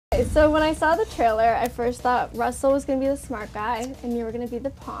Okay, so when I saw the trailer, I first thought Russell was going to be the smart guy and you were going to be the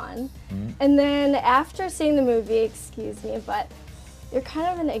pawn. And then after seeing the movie, excuse me, but you're kind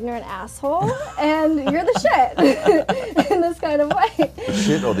of an ignorant asshole and you're the shit in this kind of way. The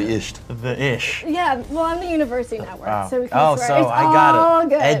shit or the isht? The ish. Yeah, well, I'm the University Network, Oh, so we can swear. so It's I got all it.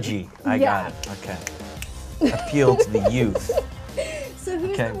 good. Edgy. I got it. Okay. Appeal to the youth. So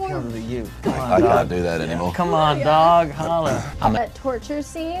who's Okay, the more appeal to the youth. Come on, I dog. can't do that anymore. Come on, dog. Holla. that torture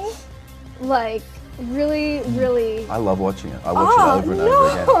scene? Like, really, really. I love watching it. I watch it over and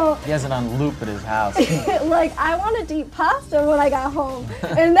over again. He has it on loop at his house. Like, I wanted to eat pasta when I got home,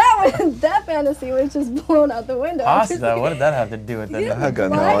 and that fantasy was just blown out the window. Pasta? What did that have to do with it? I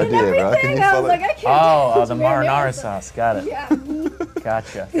got no Blood and idea, bro. Can everything. you I follow? was like, I can't Oh, do the this mayonnaise. marinara sauce. Got it. Yeah.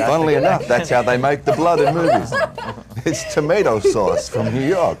 Gotcha. Funnily enough, that's how they make the blood in movies. It's tomato sauce from New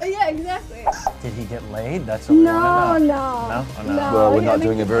York. Yeah, exactly. Did he get laid? That's what we No, want to know. no. No? Oh, no. Well, we're not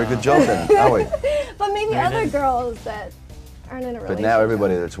doing a very good job then, are we? But maybe other girls that aren't in a relationship. But now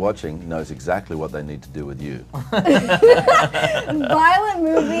everybody that's watching knows exactly what they need to do with you. Violent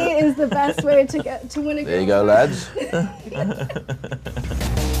movie is the best way to win a girl. There you go, lads.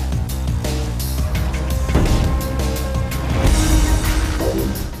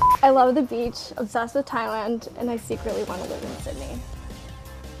 I love the beach, obsessed with Thailand, and I secretly want to live in Sydney.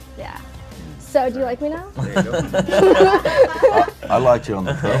 Yeah. So, do you like me now? I liked you on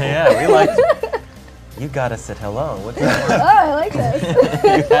the purple. Yeah, we liked it. You got us at hello. What do you want? Oh, I like this.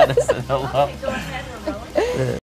 You got us at hello. Go ahead, Ramon.